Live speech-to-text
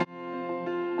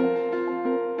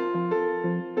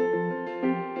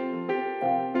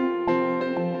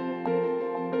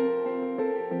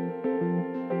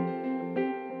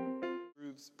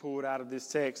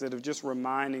this text that are just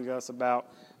reminding us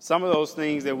about some of those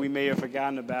things that we may have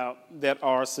forgotten about that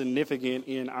are significant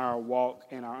in our walk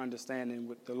and our understanding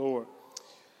with the Lord.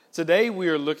 Today we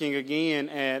are looking again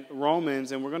at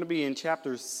Romans, and we're going to be in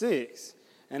chapter 6.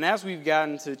 And as we've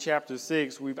gotten to chapter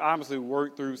 6, we've obviously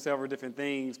worked through several different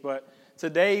things, but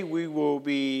today we will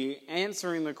be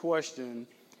answering the question,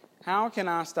 how can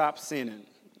I stop sinning?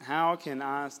 How can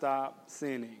I stop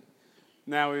sinning?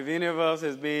 Now, if any of us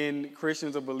has been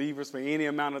Christians or believers for any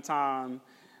amount of time,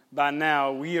 by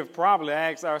now we have probably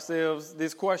asked ourselves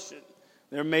this question.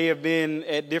 There may have been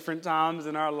at different times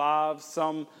in our lives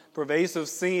some pervasive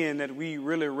sin that we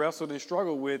really wrestled and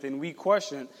struggled with, and we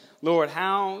questioned, Lord,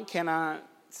 how can I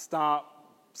stop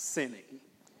sinning?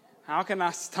 How can I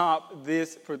stop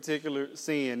this particular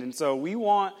sin? And so we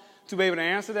want to be able to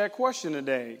answer that question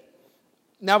today.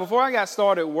 Now, before I got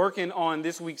started working on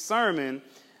this week's sermon,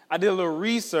 I did a little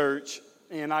research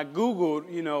and I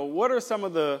Googled, what are some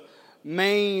of the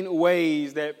main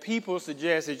ways that people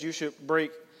suggest that you should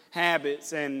break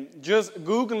habits? And just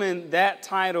Googling that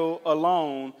title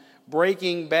alone,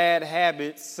 Breaking Bad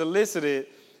Habits, solicited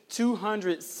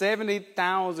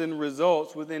 270,000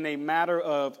 results within a matter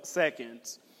of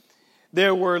seconds.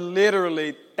 There were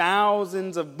literally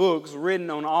thousands of books written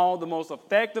on all the most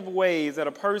effective ways that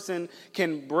a person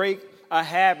can break a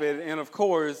habit. And of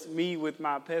course, me with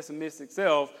my pessimistic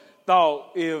self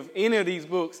thought if any of these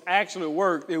books actually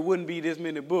worked, there wouldn't be this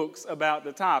many books about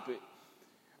the topic.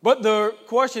 But the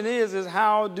question is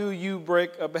how do you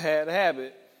break a bad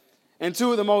habit? And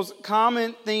two of the most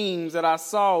common themes that I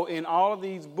saw in all of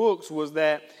these books was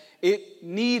that it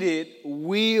needed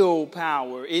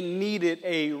willpower. It needed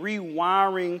a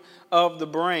rewiring of the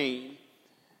brain.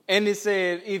 And it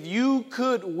said if you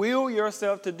could will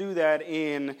yourself to do that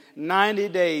in 90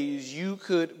 days, you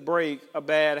could break a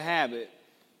bad habit.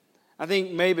 I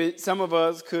think maybe some of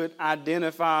us could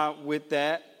identify with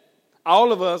that.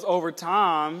 All of us over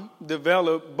time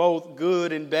develop both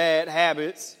good and bad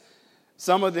habits.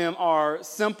 Some of them are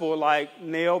simple, like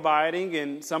nail biting,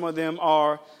 and some of them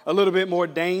are a little bit more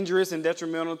dangerous and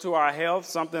detrimental to our health,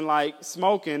 something like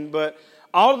smoking. But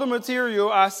all of the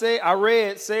material I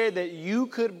read said that you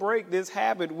could break this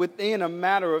habit within a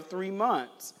matter of 3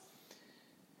 months.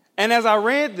 And as I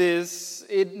read this,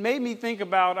 it made me think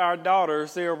about our daughter,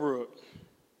 Sarah Brooke.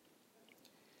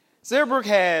 Sarah Brooke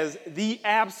has the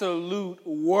absolute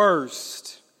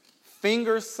worst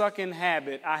finger-sucking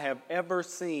habit I have ever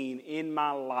seen in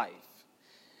my life.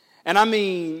 And I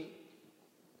mean,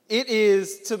 it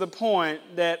is to the point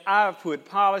that I have put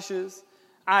polishes,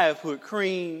 I have put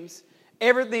creams,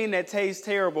 everything that tastes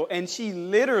terrible, and she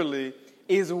literally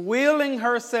is willing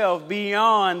herself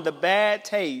beyond the bad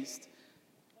taste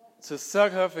to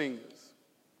suck her fingers.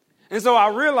 And so I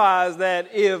realized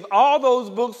that if all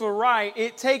those books were right,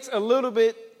 it takes a little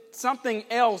bit something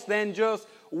else than just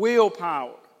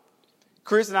willpower.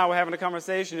 Chris and I were having a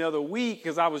conversation the other week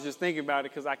because I was just thinking about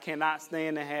it because I cannot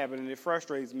stand the habit and it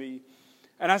frustrates me.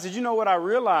 And I said, you know what, I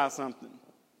realized something.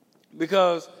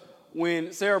 Because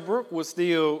when Sarah Brooke was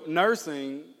still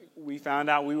nursing, we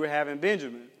found out we were having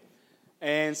Benjamin.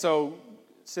 And so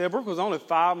Sarah Brooke was only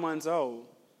 5 months old.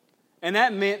 And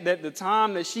that meant that the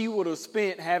time that she would have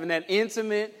spent having that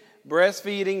intimate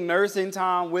breastfeeding, nursing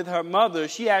time with her mother,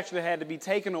 she actually had to be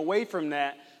taken away from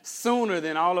that sooner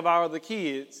than all of our other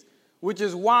kids. Which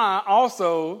is why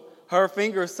also her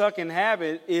finger-sucking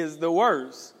habit is the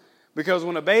worst. Because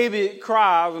when a baby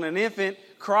cries, when an infant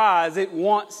cries, it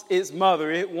wants its mother.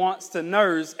 It wants to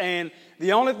nurse. And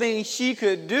the only thing she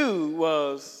could do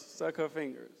was suck her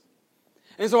fingers.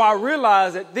 And so I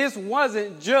realized that this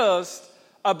wasn't just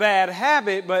a bad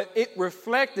habit, but it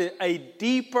reflected a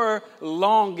deeper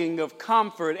longing of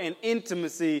comfort and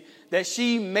intimacy that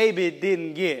she maybe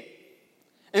didn't get.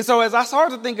 And so as I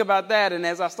started to think about that, and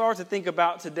as I started to think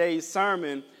about today's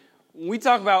sermon, we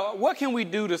talk about what can we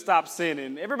do to stop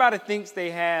sinning. Everybody thinks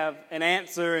they have an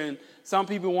answer, and some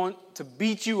people want to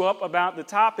beat you up about the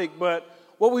topic. But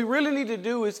what we really need to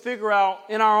do is figure out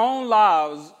in our own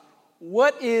lives,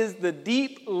 what is the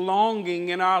deep longing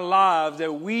in our lives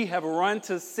that we have run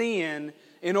to sin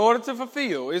in order to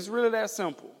fulfill? It's really that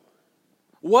simple.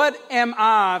 What am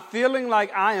I feeling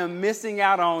like I am missing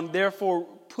out on, therefore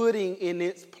putting in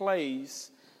its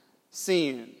place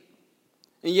sin?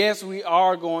 And yes, we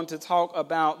are going to talk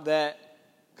about that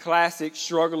classic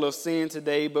struggle of sin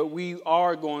today, but we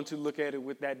are going to look at it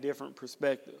with that different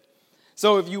perspective.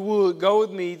 So if you would go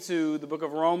with me to the book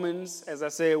of Romans. As I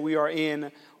said, we are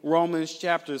in Romans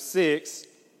chapter 6,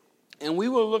 and we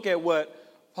will look at what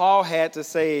Paul had to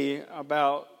say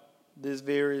about this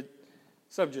very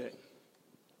subject.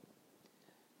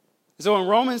 So in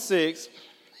Romans 6,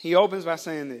 he opens by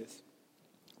saying this.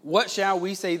 What shall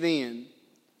we say then?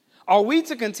 Are we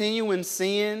to continue in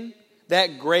sin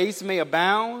that grace may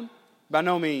abound? By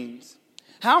no means.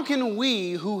 How can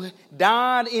we who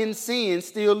died in sin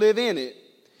still live in it?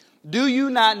 Do you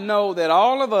not know that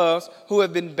all of us who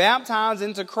have been baptized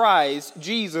into Christ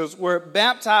Jesus were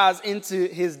baptized into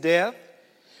his death?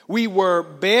 We were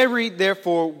buried,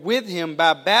 therefore, with him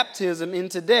by baptism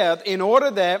into death, in order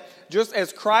that, just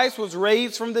as Christ was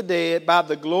raised from the dead by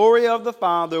the glory of the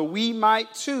Father, we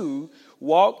might too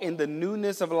walk in the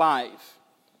newness of life.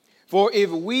 For if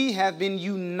we have been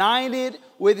united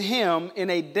with him in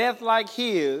a death like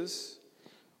his,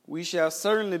 we shall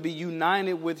certainly be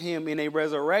united with him in a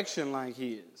resurrection like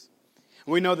his.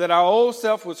 We know that our old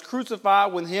self was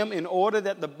crucified with him in order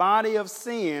that the body of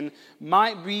sin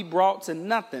might be brought to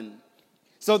nothing,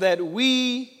 so that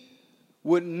we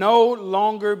would no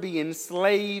longer be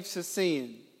enslaved to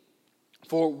sin.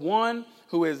 For one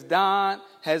who has died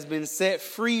has been set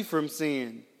free from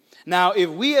sin. Now, if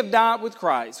we have died with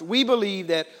Christ, we believe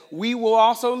that we will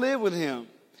also live with him.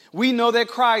 We know that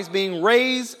Christ, being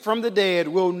raised from the dead,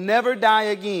 will never die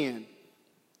again.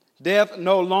 Death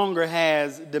no longer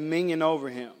has dominion over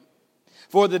him.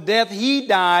 For the death he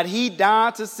died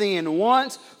to sin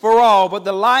once for all. But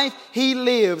the life he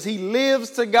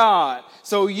lives to God.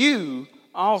 So you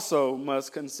also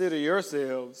must consider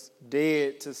yourselves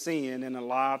dead to sin and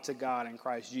alive to God in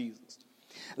Christ Jesus.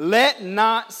 Let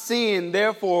not sin,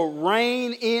 therefore,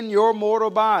 reign in your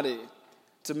mortal body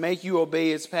to make you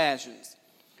obey its passions.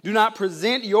 Do not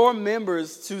present your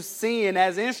members to sin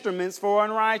as instruments for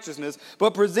unrighteousness,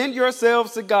 but present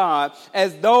yourselves to God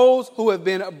as those who have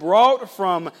been brought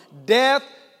from death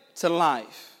to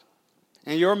life,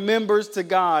 and your members to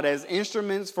God as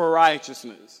instruments for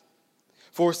righteousness.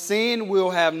 For sin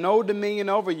will have no dominion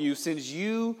over you, since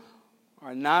you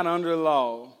are not under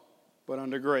law, but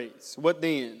under grace. What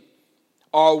then?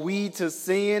 Are we to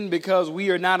sin because we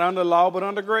are not under law, but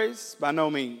under grace? By no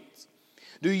means.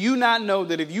 Do you not know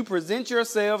that if you present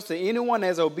yourselves to anyone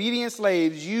as obedient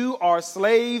slaves, you are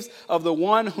slaves of the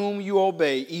one whom you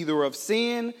obey, either of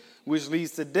sin, which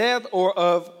leads to death, or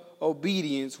of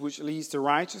obedience, which leads to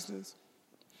righteousness?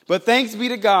 But thanks be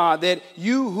to God that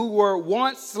you who were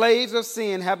once slaves of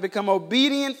sin have become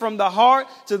obedient from the heart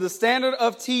to the standard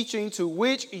of teaching to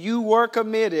which you were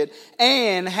committed,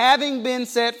 and having been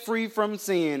set free from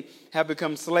sin, have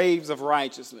become slaves of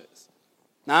righteousness.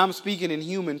 Now, I'm speaking in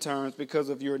human terms because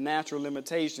of your natural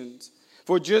limitations.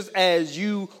 For just as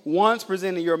you once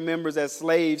presented your members as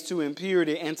slaves to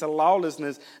impurity and to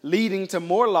lawlessness, leading to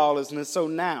more lawlessness, so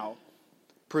now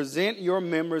present your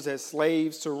members as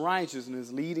slaves to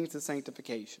righteousness, leading to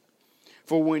sanctification.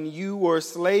 For when you were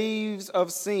slaves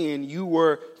of sin, you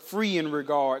were free in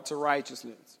regard to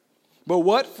righteousness. But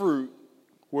what fruit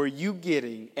were you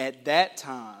getting at that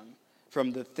time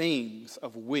from the things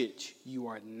of which you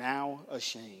are now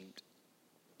ashamed?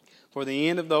 For the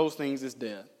end of those things is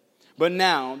death. But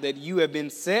now that you have been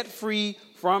set free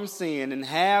from sin and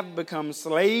have become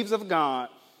slaves of God,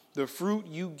 the fruit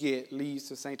you get leads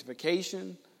to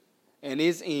sanctification and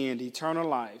its end, eternal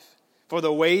life. For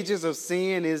the wages of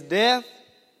sin is death,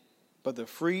 but the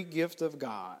free gift of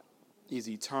God is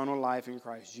eternal life in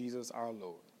Christ Jesus our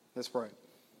Lord. Let's pray.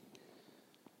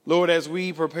 Lord, as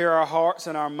we prepare our hearts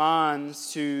and our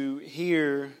minds to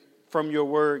hear from your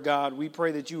word, God, we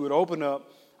pray that you would open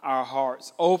up our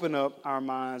hearts, open up our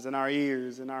minds and our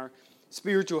ears and our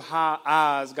spiritual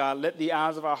eyes, God. Let the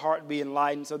eyes of our heart be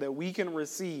enlightened so that we can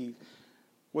receive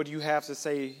what you have to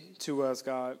say to us,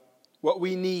 God. What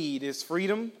we need is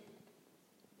freedom.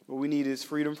 What we need is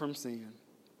freedom from sin.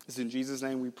 It's in Jesus'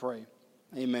 name we pray.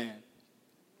 Amen.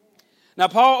 Now,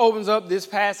 Paul opens up this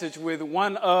passage with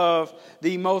one of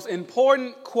the most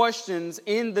important questions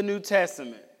in the New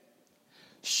Testament.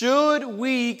 Should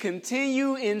we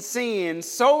continue in sin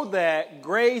so that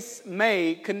grace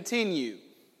may continue?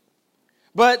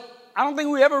 But I don't think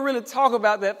we ever really talk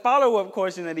about that follow-up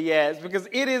question that he asks, because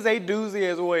it is a doozy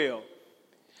as well.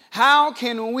 How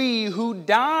can we who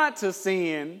died to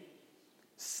sin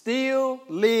still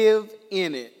live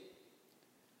in it?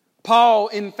 Paul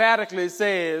emphatically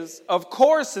says, of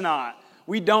course not.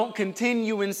 We don't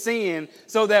continue in sin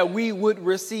so that we would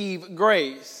receive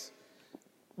grace.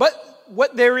 But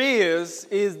what there is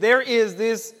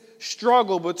this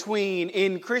struggle between,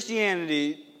 in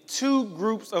Christianity, two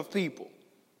groups of people.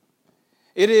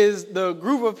 It is the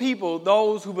group of people,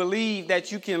 those who believe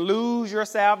that you can lose your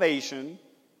salvation.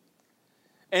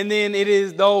 And then it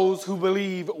is those who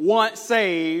believe once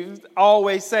saved,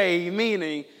 always saved,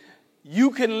 meaning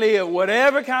you can live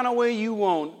whatever kind of way you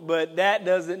want, but that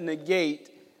doesn't negate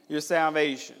your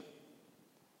salvation.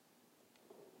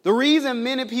 The reason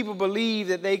many people believe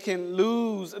that they can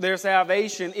lose their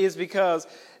salvation is because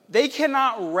they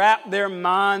cannot wrap their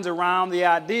minds around the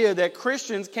idea that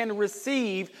Christians can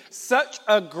receive such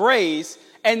a grace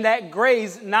and that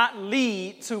grace not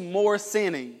lead to more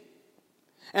sinning.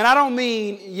 And I don't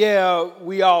mean,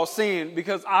 we all sin,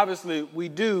 because obviously we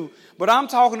do. But I'm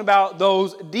talking about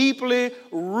those deeply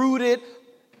rooted,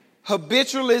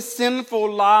 habitually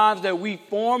sinful lives that we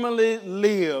formerly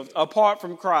lived apart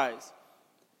from Christ.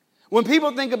 When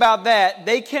people think about that,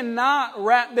 they cannot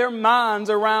wrap their minds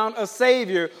around a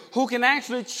Savior who can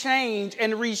actually change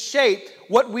and reshape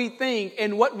what we think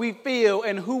and what we feel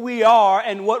and who we are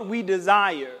and what we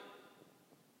desire.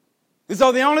 And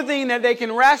so the only thing that they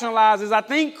can rationalize is, I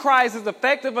think Christ is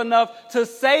effective enough to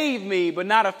save me, but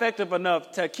not effective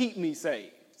enough to keep me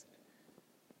saved.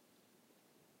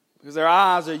 Because their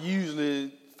eyes are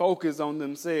usually focused on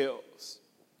themselves.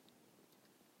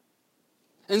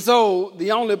 And so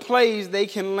the only place they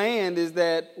can land is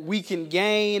that we can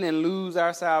gain and lose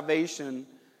our salvation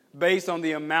based on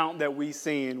the amount that we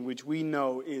sin, which we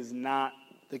know is not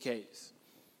the case.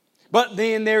 But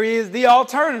then there is the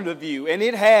alternative view, and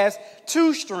it has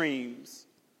two streams.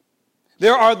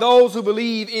 There are those who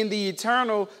believe in the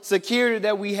eternal security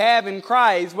that we have in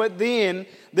Christ, but then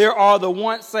there are the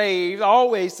once saved,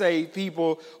 always saved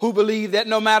people who believe that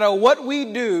no matter what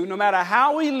we do, no matter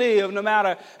how we live, no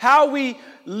matter how we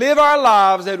live our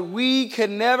lives, that we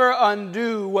can never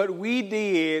undo what we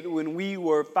did when we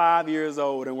were 5 years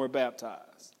old and were baptized.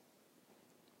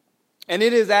 And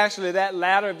it is actually that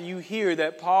latter view here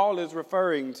that Paul is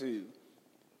referring to.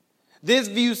 This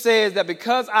view says that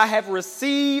because I have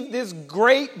received this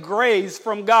great grace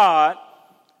from God,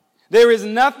 there is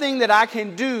nothing that I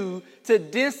can do to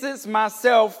distance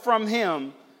myself from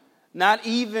Him, not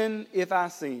even if I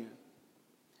sin.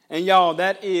 And y'all,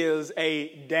 that is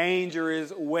a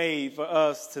dangerous way for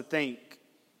us to think.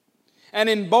 And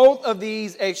in both of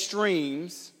these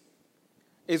extremes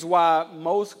is why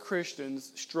most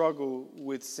Christians struggle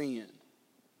with sin.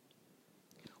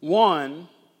 One,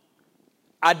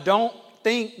 I don't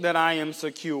think that I am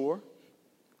secure,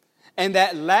 and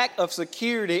that lack of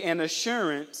security and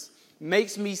assurance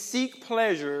makes me seek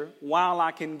pleasure while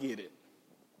I can get it.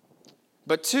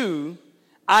 But two,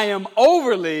 I am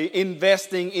overly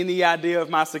investing in the idea of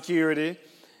my security,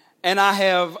 and I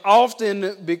have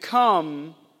often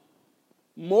become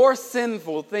more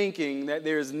sinful thinking that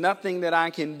there is nothing that I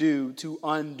can do to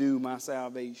undo my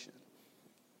salvation.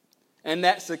 And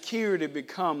that security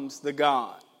becomes the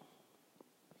God.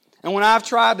 And when I've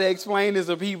tried to explain this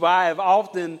to people, I have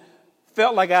often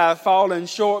felt like I have fallen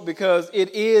short because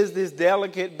it is this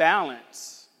delicate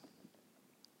balance.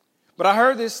 But I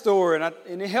heard this story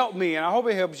and it helped me, and I hope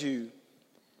it helps you.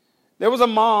 There was a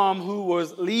mom who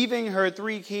was leaving her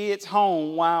 3 kids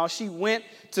home while she went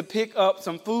to pick up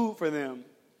some food for them.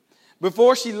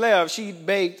 Before she left, she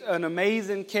baked an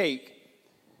amazing cake.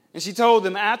 And she told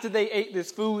them after they ate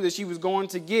this food that she was going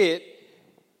to get,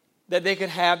 that they could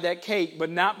have that cake, but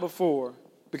not before.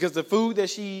 Because the food that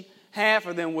she had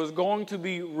for them was going to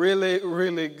be really,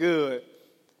 really good.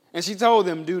 And she told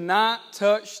them, do not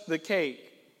touch the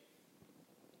cake.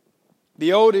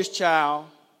 The oldest child,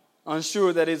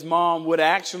 unsure that his mom would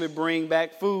actually bring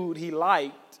back food he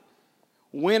liked,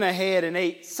 went ahead and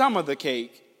ate some of the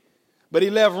cake. But he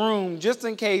left room just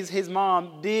in case his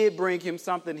mom did bring him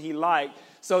something he liked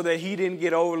so that he didn't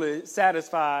get overly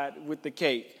satisfied with the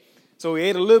cake. So he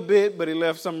ate a little bit, but he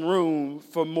left some room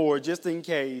for more just in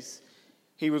case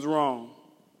he was wrong.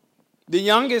 The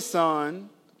youngest son,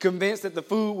 convinced that the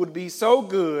food would be so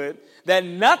good that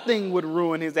nothing would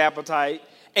ruin his appetite,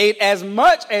 ate as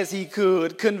much as he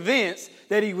could, convinced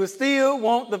that he would still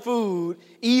want the food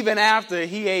even after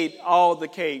he ate all the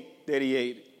cake that he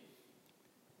ate.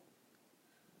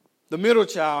 The middle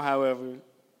child, however,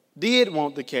 did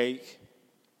want the cake.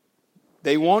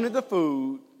 They wanted the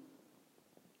food,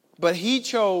 but he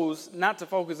chose not to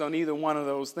focus on either one of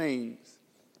those things.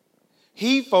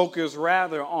 He focused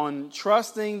rather on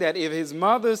trusting that if his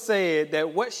mother said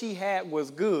that what she had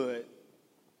was good,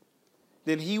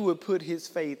 then he would put his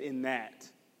faith in that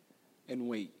and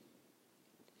wait.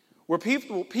 Where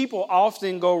people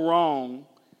often go wrong,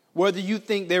 whether you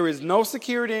think there is no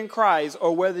security in Christ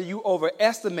or whether you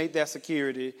overestimate that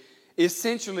security,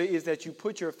 essentially is that you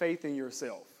put your faith in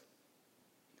yourself.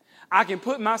 I can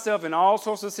put myself in all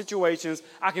sorts of situations.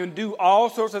 I can do all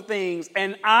sorts of things,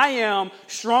 and I am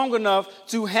strong enough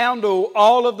to handle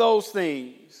all of those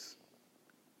things.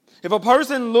 If a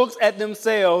person looks at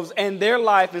themselves and their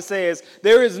life and says,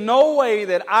 there is no way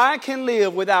that I can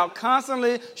live without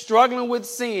constantly struggling with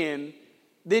sin,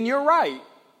 then you're right.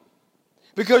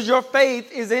 because your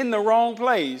faith is in the wrong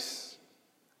place.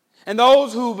 And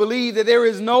those who believe that there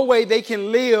is no way they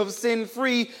can live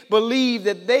sin-free believe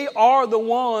that they are the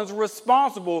ones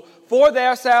responsible for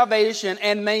their salvation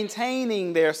and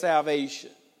maintaining their salvation.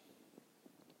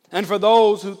 And for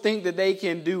those who think that they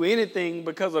can do anything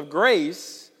because of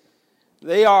grace,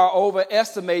 they are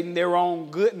overestimating their own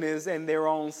goodness and their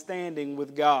own standing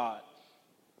with God.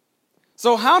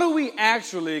 So how do we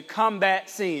actually combat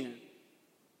sin?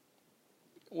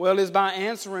 Well, it's by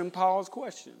answering Paul's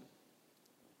question.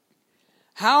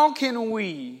 How can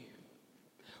we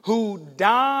who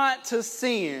died to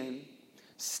sin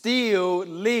still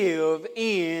live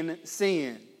in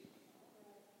sin?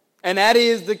 And that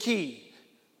is the key.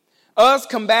 Us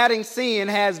combating sin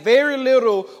has very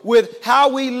little with how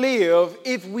we live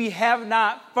if we have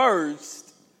not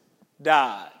first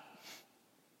died.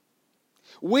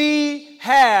 We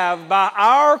have, by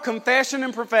our confession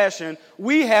and profession,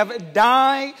 we have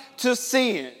died to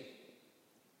sin.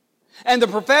 And the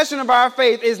profession of our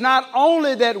faith is not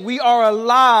only that we are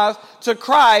alive to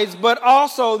Christ, but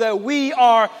also that we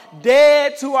are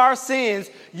dead to our sins.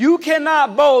 You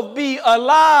cannot both be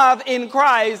alive in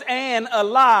Christ and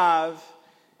alive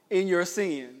in your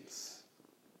sins.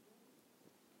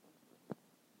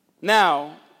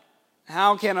 Now,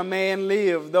 how can a man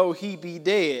live though he be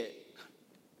dead?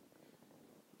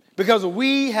 Because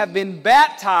we have been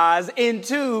baptized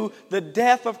into the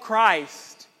death of Christ.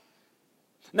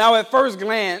 Now, at first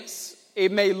glance, it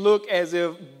may look as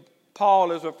if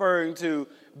Paul is referring to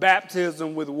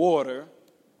baptism with water,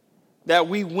 that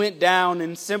we went down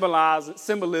in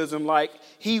symbolism like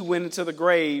he went into the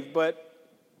grave, but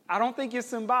I don't think it's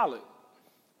symbolic.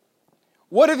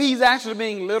 What if he's actually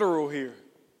being literal here?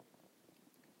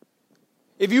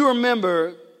 If you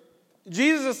remember,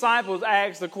 Jesus' disciples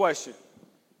asked the question,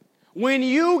 when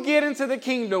you get into the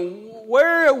kingdom,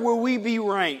 where will we be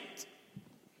ranked?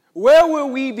 Where will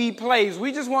we be placed?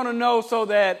 We just want to know so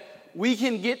that we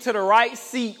can get to the right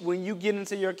seat when you get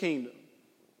into your kingdom.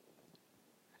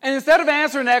 And instead of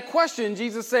answering that question,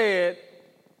 Jesus said,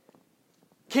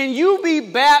 can you be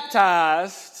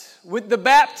baptized with the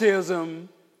baptism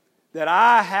that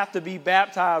I have to be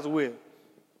baptized with?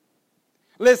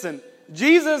 Listen,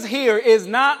 Jesus here is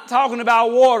not talking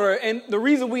about water, and the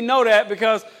reason we know that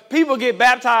because people get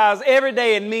baptized every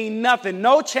day and mean nothing.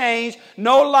 No change,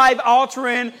 no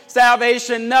life-altering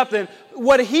salvation, nothing.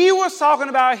 What he was talking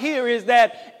about here is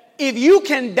that if you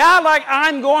can die like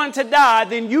I'm going to die,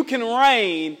 then you can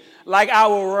reign like I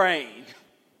will reign.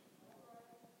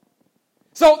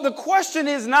 So the question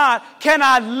is not, can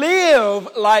I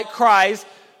live like Christ?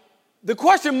 The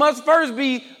question must first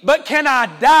be, but can I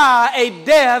die a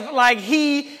death like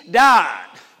he died?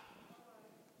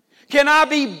 Can I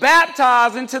be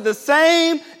baptized into the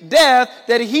same death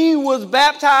that he was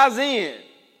baptized in?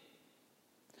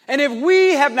 And if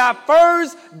we have not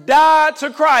first died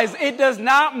to Christ, it does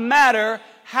not matter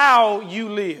how you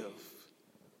live.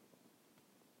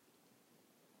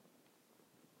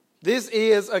 This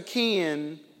is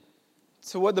akin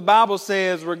to what the Bible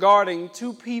says regarding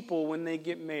two people when they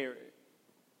get married.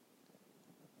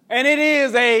 And it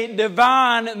is a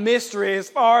divine mystery as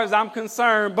far as I'm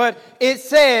concerned, but it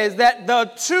says that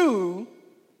the two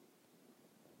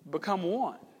become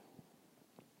one.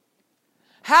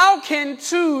 How can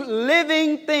two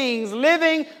living things,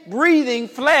 living, breathing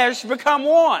flesh become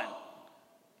one?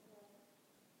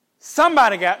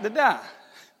 Somebody got to die.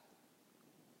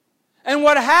 And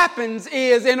what happens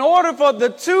is, in order for the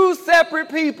two separate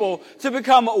people to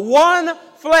become one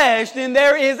flesh, then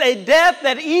there is a death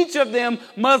that each of them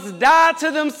must die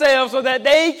to themselves so that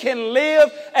they can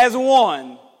live as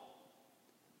one.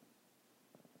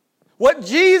 What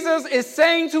Jesus is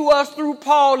saying to us through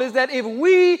Paul is that if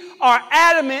we are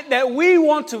adamant that we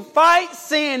want to fight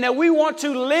sin, that we want to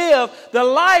live the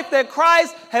life that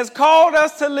Christ has called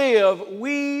us to live,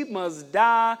 we must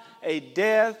die a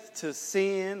death to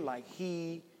sin like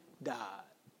he died.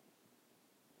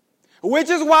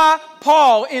 Which is why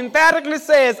Paul emphatically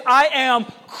says, I am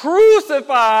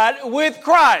crucified with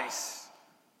Christ.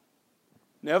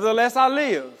 Nevertheless, I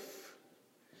live.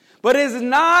 But it is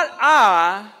not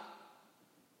I,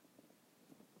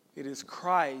 it is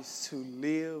Christ who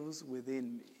lives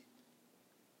within me.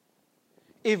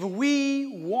 If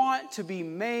we want to be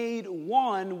made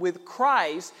one with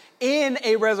Christ in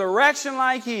a resurrection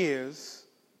like his,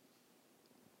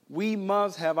 we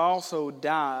must have also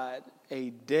died a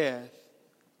death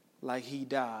like he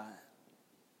died.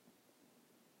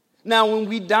 Now, when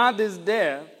we die this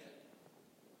death,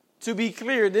 to be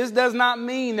clear, this does not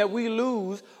mean that we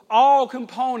lose all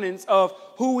components of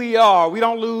who we are. We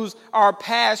don't lose our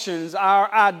passions,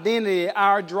 our identity,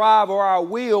 our drive, or our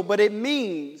will, but it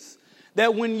means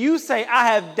that when you say, I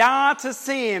have died to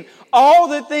sin, all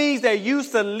the things that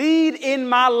used to lead in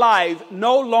my life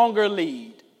no longer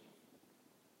lead.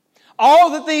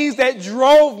 All the things that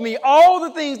drove me, all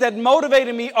the things that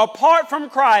motivated me apart from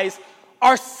Christ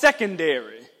are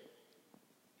secondary.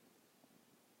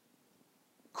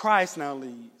 Christ now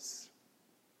leads.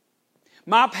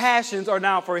 My passions are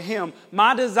now for him.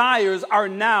 My desires are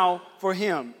now for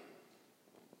him.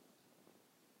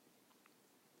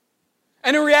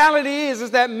 And the reality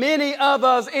is that many of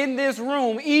us in this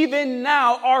room, even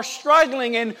now, are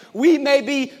struggling, and we may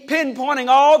be pinpointing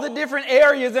all the different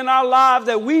areas in our lives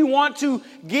that we want to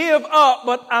give up.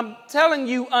 But I'm telling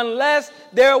you, unless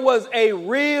there was a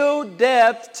real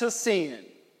death to sin.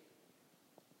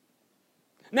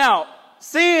 Now,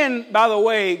 sin, by the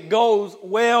way, goes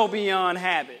well beyond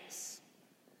habits.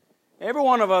 Every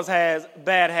one of us has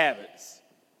bad habits.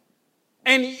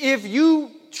 And if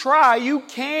you try, you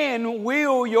can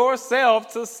will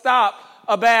yourself to stop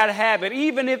a bad habit,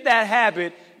 even if that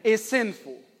habit is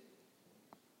sinful.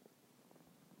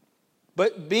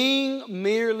 But being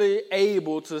merely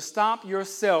able to stop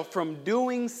yourself from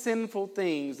doing sinful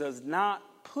things does not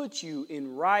put you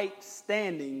in right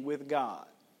standing with God.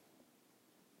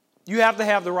 You have to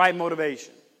have the right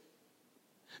motivation.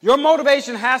 Your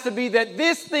motivation has to be that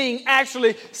this thing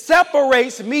actually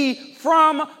separates me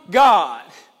from God.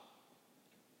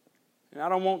 And I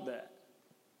don't want that.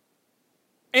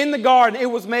 In the garden,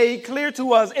 it was made clear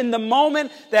to us in the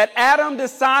moment that Adam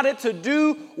decided to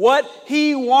do what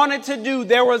he wanted to do,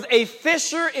 there was a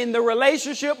fissure in the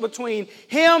relationship between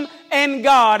him and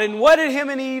God. And what did him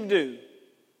and Eve do?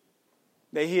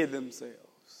 They hid themselves.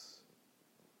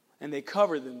 And they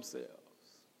covered themselves.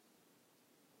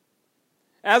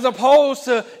 As opposed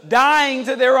to dying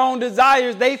to their own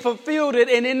desires, they fulfilled it.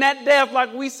 And in that death,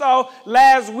 like we saw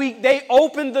last week, they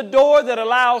opened the door that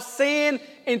allows sin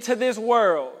into this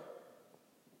world.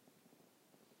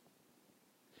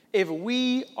 If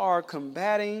we are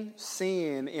combating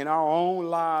sin in our own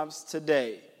lives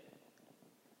today,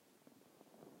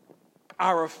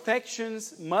 our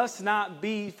affections must not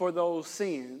be for those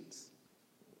sins.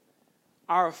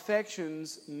 Our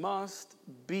affections must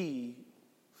be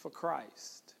for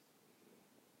Christ.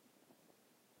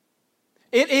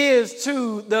 It is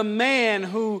to the man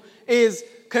who is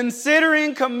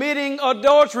considering committing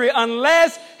adultery,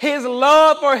 unless his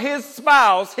love for his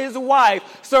spouse, his wife,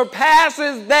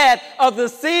 surpasses that of the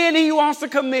sin he wants to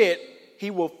commit, he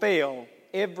will fail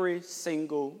every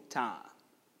single time.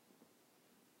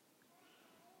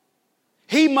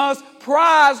 He must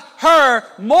prize her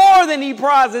more than he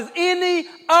prizes any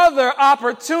other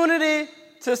opportunity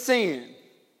to sin.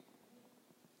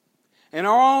 In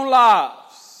our own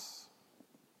lives,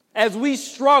 as we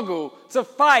struggle to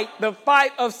fight the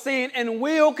fight of sin and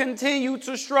will continue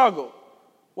to struggle,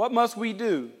 what must we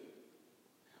do?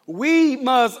 We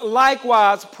must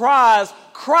likewise prize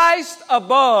Christ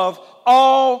above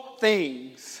all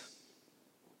things.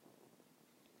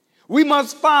 We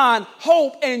must find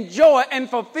hope and joy and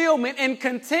fulfillment and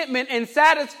contentment and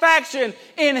satisfaction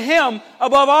in him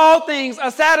above all things, a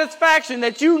satisfaction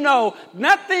that you know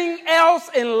nothing else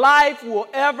in life will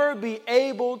ever be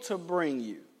able to bring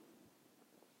you.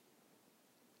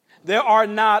 There are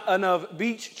not enough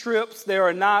beach trips. There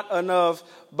are not enough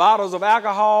bottles of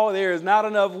alcohol. There is not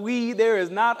enough weed. There is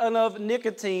not enough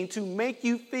nicotine to make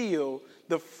you feel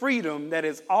the freedom that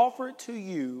is offered to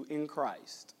you in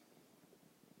Christ.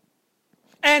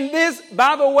 And this,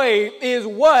 by the way, is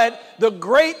what the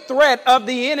great threat of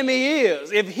the enemy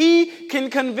is. If he can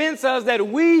convince us that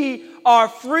we are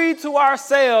free to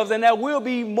ourselves and that we'll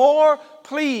be more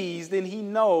pleased, then he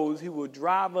knows he will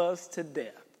drive us to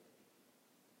death.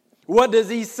 What does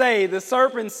he say? The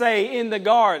serpent say in the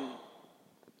garden,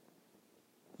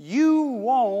 you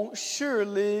won't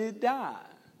surely die.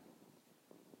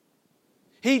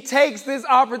 He takes this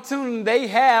opportunity they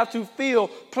have to feel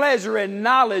pleasure and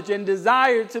knowledge and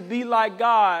desire to be like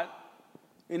God,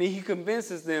 and he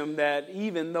convinces them that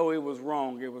even though it was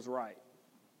wrong, it was right.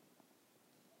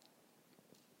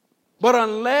 But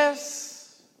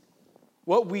unless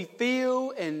what we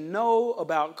feel and know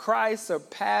about Christ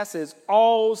surpasses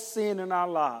all sin in our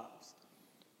lives,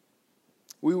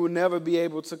 we will never be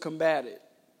able to combat it.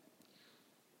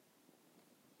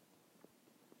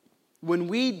 When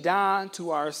we die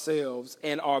to ourselves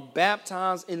and are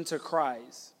baptized into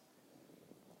Christ,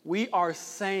 we are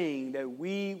saying that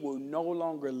we will no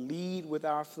longer lead with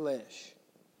our flesh.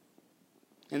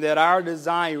 and that our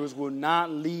desires will not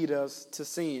lead us to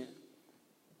sin.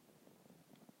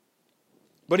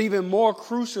 But even more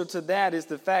crucial to that is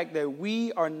the fact that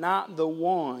we are not the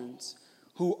ones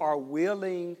who are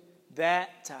willing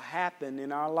that to happen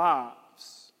in our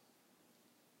lives.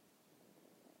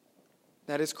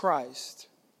 That is Christ.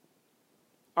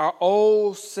 Our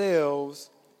old selves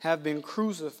have been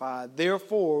crucified.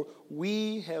 Therefore,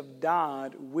 we have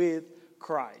died with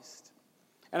Christ.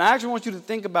 And I actually want you to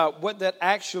think about what that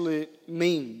actually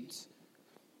means,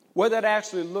 what that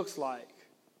actually looks like.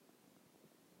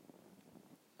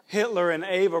 Hitler and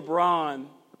Eva Braun,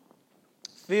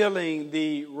 feeling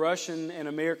the Russian and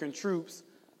American troops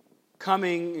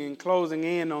coming and closing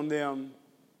in on them,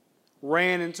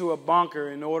 ran into a bunker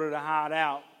in order to hide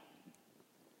out.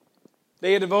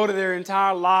 They had devoted their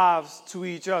entire lives to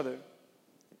each other.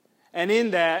 And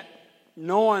in that,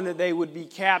 knowing that they would be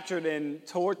captured and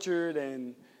tortured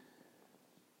and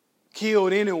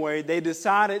killed anyway, they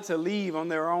decided to leave on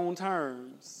their own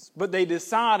terms. But they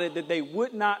decided that they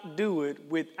would not do it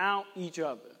without each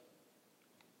other.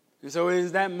 And so it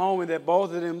is that moment that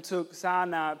both of them took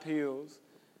cyanide pills.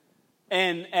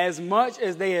 And as much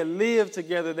as they had lived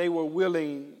together, they were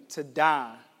willing to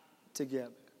die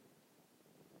together.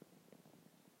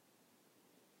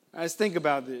 Let's think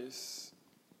about this.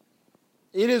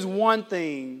 It is one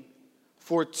thing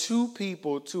for two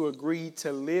people to agree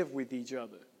to live with each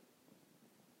other.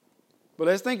 But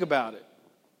let's think about it.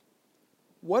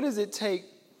 What does it take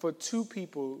for two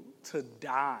people to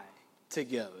die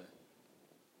together?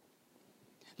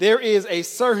 There is a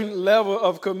certain level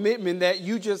of commitment that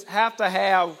you just have to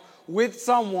have with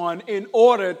someone in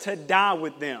order to die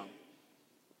with them.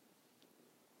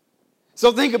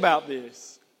 So think about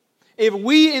this. If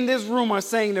we in this room are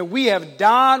saying that we have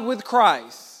died with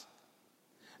Christ,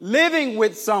 living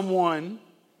with someone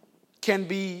can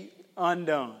be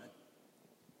undone.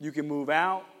 You can move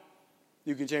out.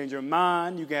 You can change your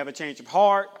mind. You can have a change of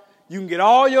heart. You can get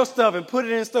all your stuff and put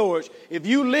it in storage. If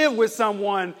you live with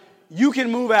someone, you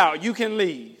can move out. You can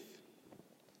leave.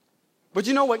 But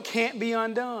you know what can't be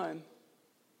undone?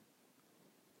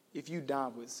 If you die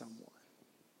with someone.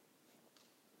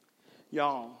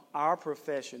 Y'all, our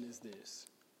profession is this.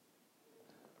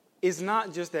 It's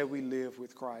not just that we live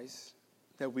with Christ,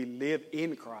 that we live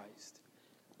in Christ.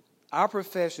 Our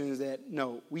profession is that,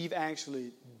 no, we've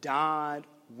actually died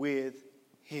with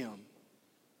Him.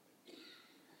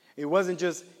 It wasn't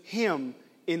just Him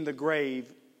in the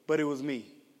grave, but it was me.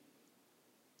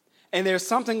 And there's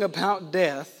something about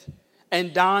death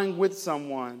and dying with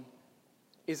someone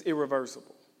is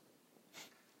irreversible.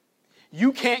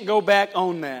 You can't go back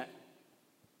on that.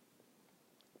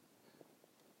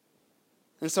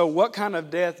 And so what kind of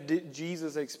death did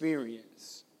Jesus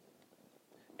experience?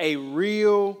 A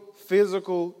real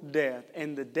physical death.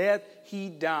 And the death He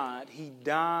died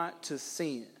to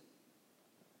sin.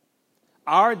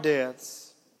 Our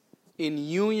deaths in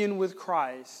union with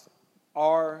Christ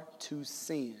are to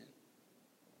sin.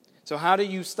 So how do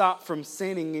you stop from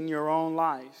sinning in your own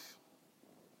life?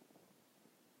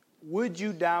 Would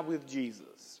you die with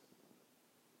Jesus?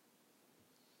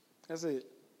 That's it.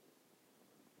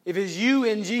 If it's you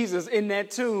and Jesus in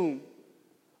that tomb,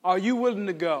 are you willing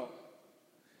to go?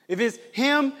 If it's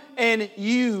Him and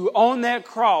you on that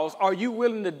cross, are you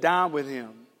willing to die with Him?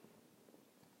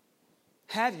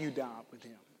 Have you died with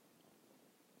Him?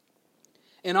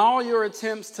 In all your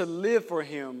attempts to live for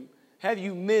Him, have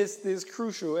you missed this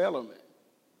crucial element?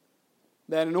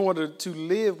 That in order to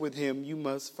live with Him, you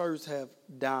must first have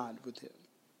died with Him.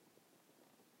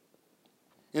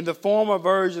 In the former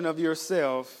version of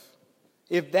yourself,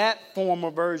 if that former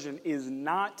version is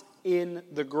not in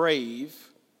the grave,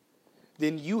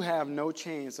 then you have no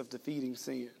chance of defeating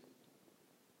sin.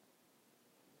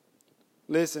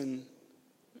 Listen,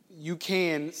 you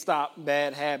can stop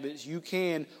bad habits. You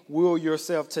can will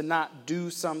yourself to not do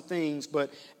some things,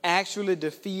 but actually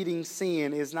defeating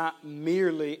sin is not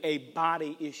merely a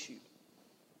body issue.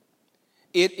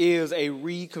 It is a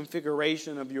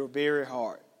reconfiguration of your very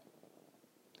heart.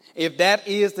 If that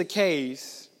is the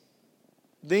case,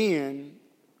 then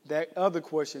that other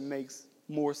question makes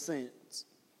more sense.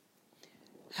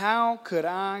 How could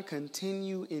I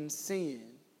continue in sin,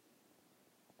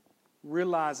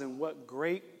 realizing what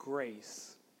great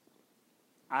grace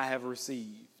I have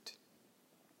received?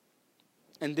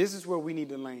 And this is where we need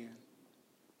to land.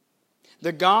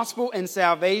 The gospel and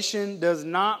salvation does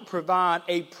not provide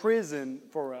a prison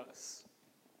for us.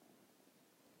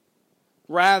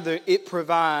 Rather, it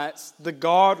provides the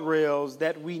guardrails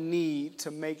that we need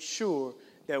to make sure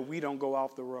that we don't go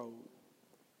off the road.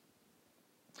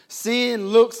 Sin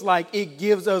looks like it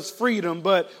gives us freedom,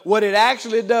 but what it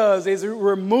actually does is it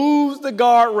removes the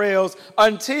guardrails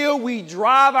until we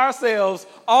drive ourselves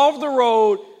off the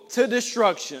road to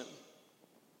destruction.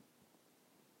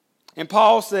 And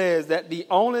Paul says that the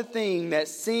only thing that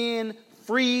sin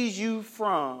frees you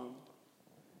from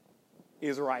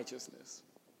is righteousness.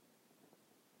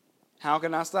 How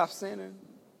can I stop sinning?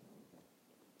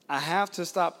 I have to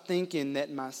stop thinking that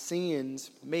my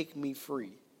sins make me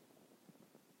free.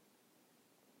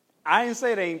 I didn't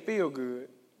say they ain't feel good.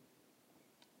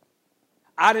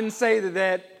 I didn't say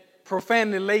that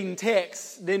profanity-laden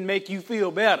text didn't make you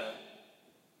feel better.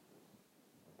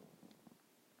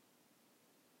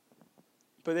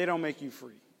 But they don't make you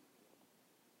free.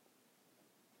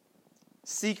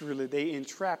 Secretly, they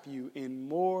entrap you in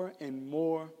more and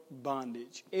more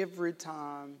bondage every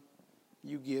time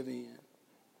you give in.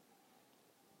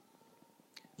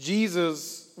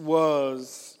 Jesus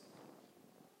was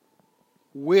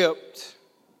whipped.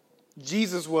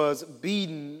 Jesus was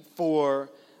beaten for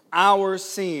our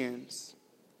sins.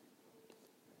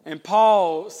 And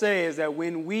Paul says that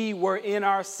when we were in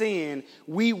our sin,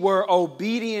 we were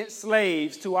obedient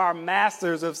slaves to our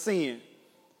masters of sin.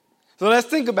 So let's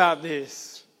think about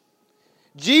this.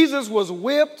 Jesus was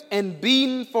whipped and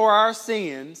beaten for our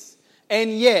sins,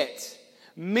 and yet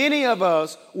many of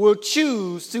us will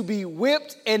choose to be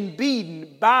whipped and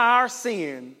beaten by our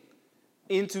sin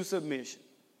into submission.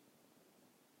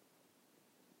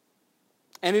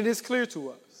 And it is clear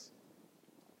to us,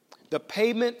 the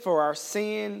payment for our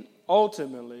sin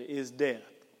ultimately is death.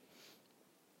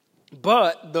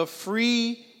 But the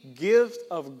free gift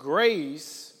of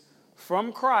grace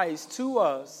from Christ to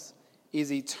us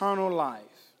is eternal life.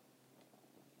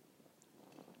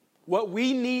 What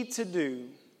we need to do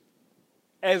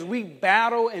as we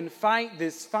battle and fight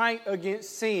this fight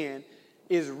against sin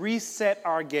is reset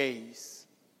our gaze.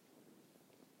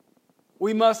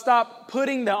 We must stop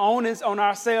putting the onus on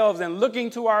ourselves and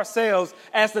looking to ourselves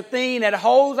as the thing that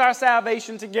holds our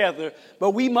salvation together,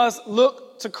 but we must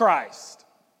look to Christ.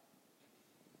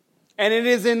 And it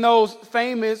is in those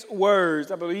famous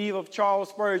words, I believe, of Charles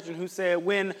Spurgeon, who said,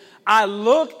 when I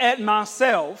look at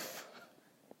myself,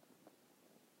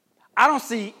 I don't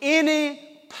see any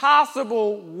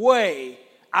possible way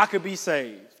I could be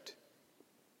saved.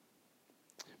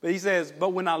 But he says, but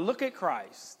when I look at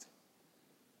Christ,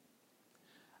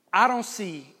 I don't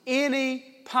see any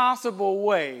possible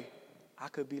way I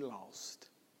could be lost.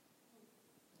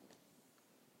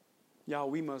 Y'all,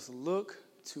 we must look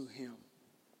to him,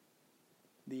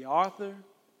 the author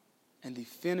and the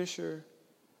finisher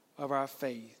of our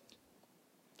faith.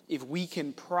 If we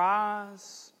can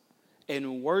prize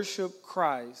and worship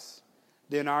Christ,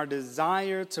 then our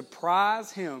desire to prize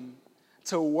him,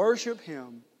 to worship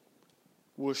him,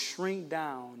 will shrink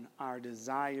down our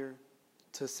desire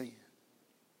to sin.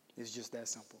 It's just that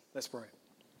simple. Let's pray.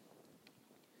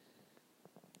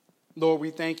 Lord, we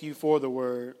thank you for the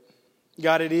word.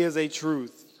 God, it is a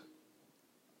truth.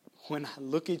 When I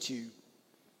look at you,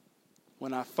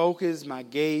 when I focus my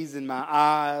gaze and my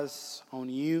eyes on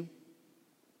you,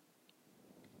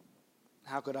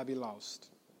 how could I be lost?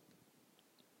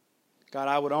 God,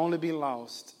 I would only be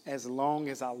lost as long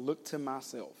as I look to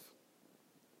myself.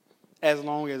 As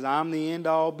long as I'm the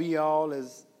end-all, be-all,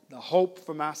 as the hope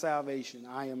for my salvation,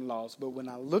 I am lost. But when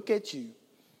I look at you,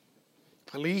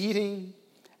 pleading,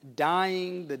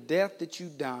 dying the death that you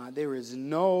died, there is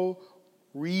no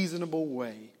reasonable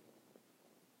way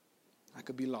I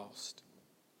could be lost.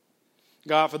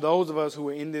 God, for those of us who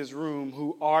are in this room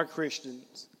who are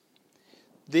Christians,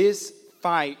 this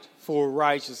fight for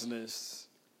righteousness,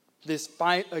 this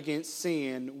fight against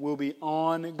sin will be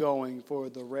ongoing for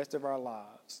the rest of our lives.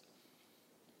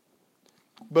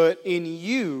 But in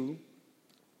you,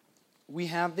 we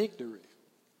have victory.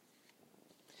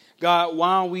 God,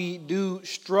 while we do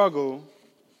struggle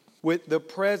with the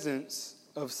presence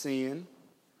of sin,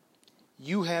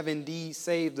 you have indeed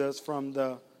saved us from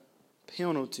the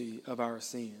penalty of our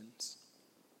sins.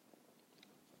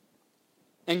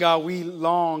 And God, we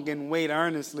long and wait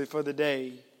earnestly for the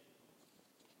day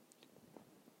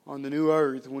on the new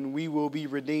earth when we will be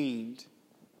redeemed.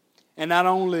 And not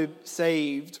only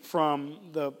saved from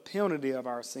the penalty of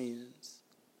our sins,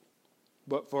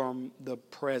 but from the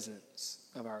presence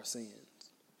of our sins.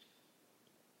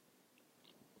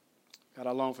 God,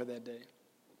 I long for that day.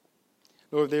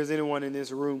 Lord, if there's anyone in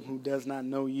this room who does not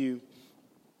know you,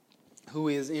 who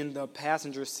is in the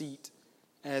passenger seat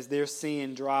as their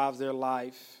sin drives their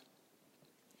life,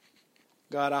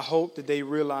 God, I hope that they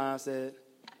realize that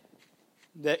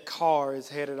that car is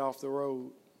headed off the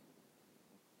road.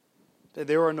 That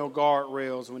there are no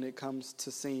guardrails when it comes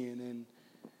to sin, and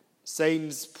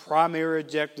Satan's primary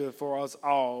objective for us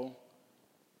all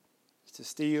is to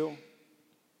steal,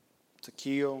 to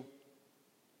kill,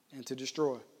 and to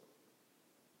destroy.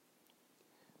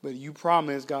 But you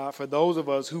promise, God, for those of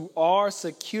us who are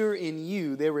secure in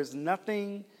you, there is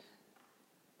nothing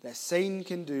that Satan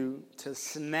can do to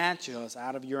snatch us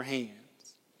out of your hands.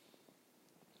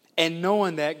 And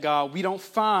knowing that, God, we don't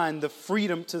find the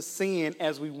freedom to sin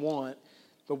as we want,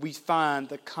 but we find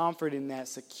the comfort in that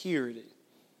security.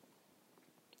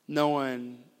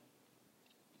 Knowing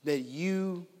that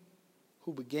you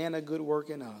who began a good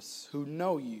work in us, who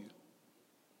know you,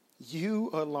 you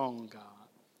alone, God,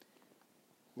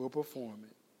 will perform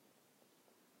it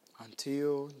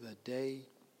until the day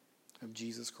of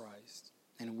Jesus Christ.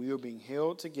 And we are being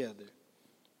held together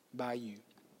by you.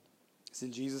 It's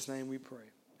in Jesus' name we pray.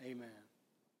 Amen.